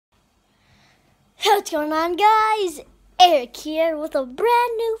What's going on, guys? Eric here with a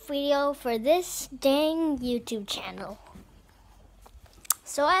brand new video for this dang YouTube channel.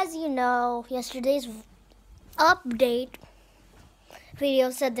 So as you know, yesterday's update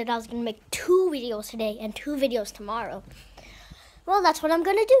video said that I was going to make 2 videos today and 2 videos tomorrow. Well, that's what I'm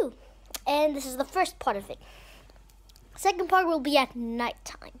going to do. And this is the first part of it. Second part will be at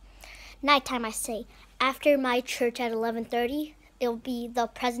nighttime. Nighttime, I say. After my church at 11:30, it'll be the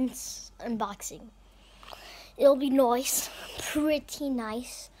presents unboxing. It'll be nice, pretty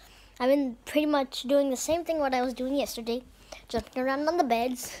nice. I've been pretty much doing the same thing what I was doing yesterday, jumping around on the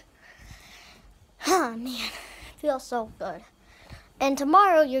beds. Oh man, feels so good. And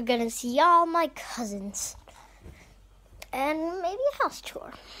tomorrow you're gonna see all my cousins, and maybe a house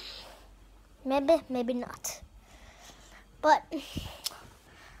tour. Maybe not. But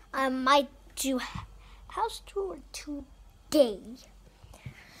I might do house tour today,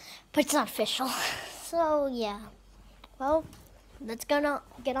 but it's not official. So yeah, well, let's gonna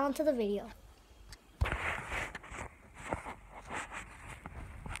get on to the video.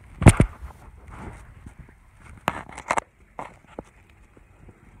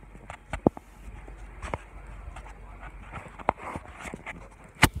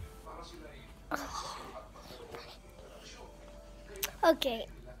 Okay,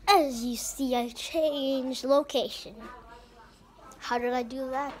 as you see, I changed location. How did I do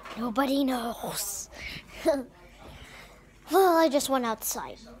that? Nobody knows. Well, I just went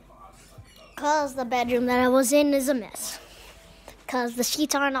outside. Because the bedroom that I was in is a mess. Because the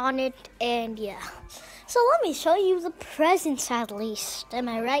sheets aren't on it, and yeah. So let me show you the presents at least. Am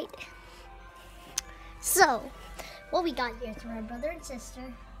I right? So, what we got here is my brother and sister.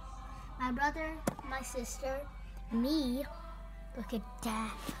 My brother, my sister, me. Look at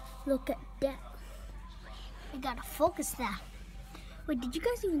that. Look at that. We gotta focus that. Wait, did you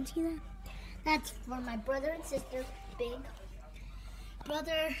guys even see that? That's for my brother and sister, big.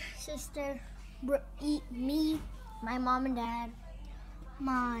 Brother, sister, me, my mom and dad,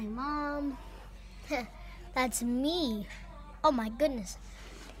 my mom. That's me. Oh my goodness.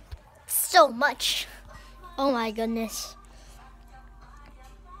 So much. Oh my goodness.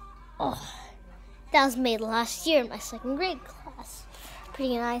 Oh, that was made last year in my 2nd grade class.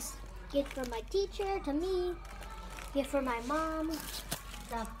 Pretty nice. Gift from my teacher to me. Gift for my mom,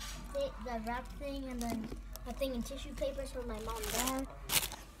 the wrap thing, and then a thing in tissue papers for my mom and dad.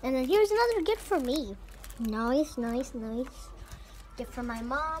 And then here's another gift for me. Nice, nice, nice. Gift for my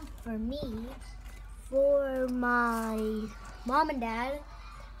mom, for me, for my mom and dad,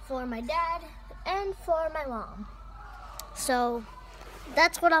 for my dad, and for my mom. So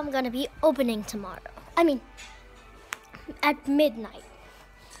that's what I'm gonna be opening tomorrow. I mean, at midnight.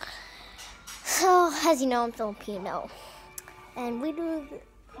 So, as you know, I'm Filipino, and we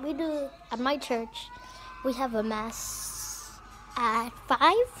do at my church. We have a mass at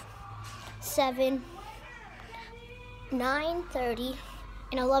 5, 7, 9:30,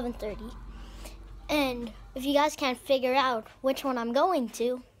 and 11:30. And if you guys can't figure out which one I'm going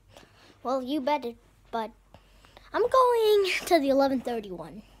to, well, you bet it. But I'm going to the 11:30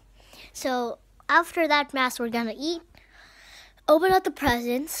 one. So after that mass, we're gonna eat, open up the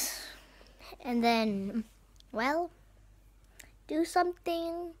presents. And then, well, do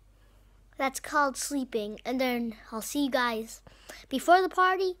something that's called sleeping. And then I'll see you guys before the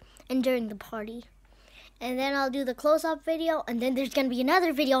party and during the party. And then I'll do the close-up video. And then there's going to be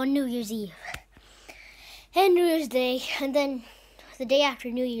another video on New Year's Eve. And New Year's Day. And then the day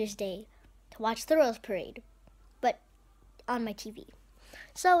after New Year's Day to watch the Rose Parade. But on my TV.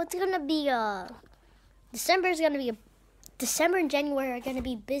 So it's going to be, December and January are going to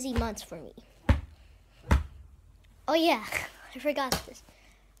be busy months for me. Oh yeah, I forgot this.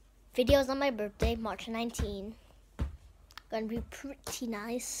 Videos on my birthday, March 19. Gonna be pretty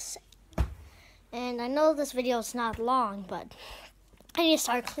nice. And I know this video is not long, but I need to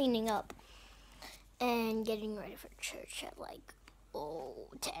start cleaning up and getting ready for church at like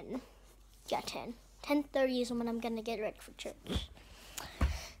 10. Yeah, 10. 10:30 is when I'm gonna get ready for church.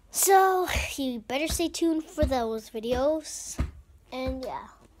 So you better stay tuned for those videos. And yeah.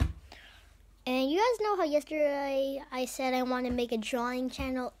 And you guys know how yesterday I said I want to make a drawing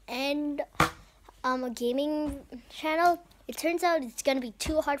channel and a gaming channel? It turns out it's going to be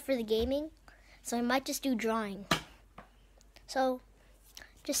too hard for the gaming, so I might just do drawing. So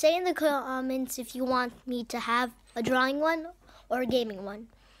just say in the comments if you want me to have a drawing one or a gaming one.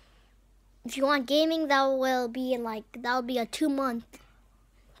 If you want gaming, that will be a 2-month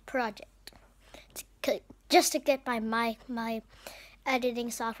project just to get my editing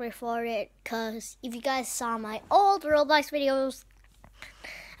software for it, because if you guys saw my old Roblox videos,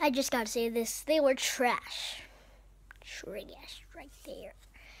 I just gotta say this. They were trash. Trash right there.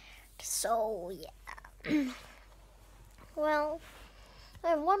 So, yeah. Well, I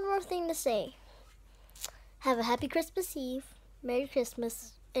have one more thing to say. Have a happy Christmas Eve, Merry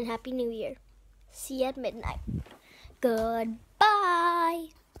Christmas, and Happy New Year. See you at midnight. Goodbye.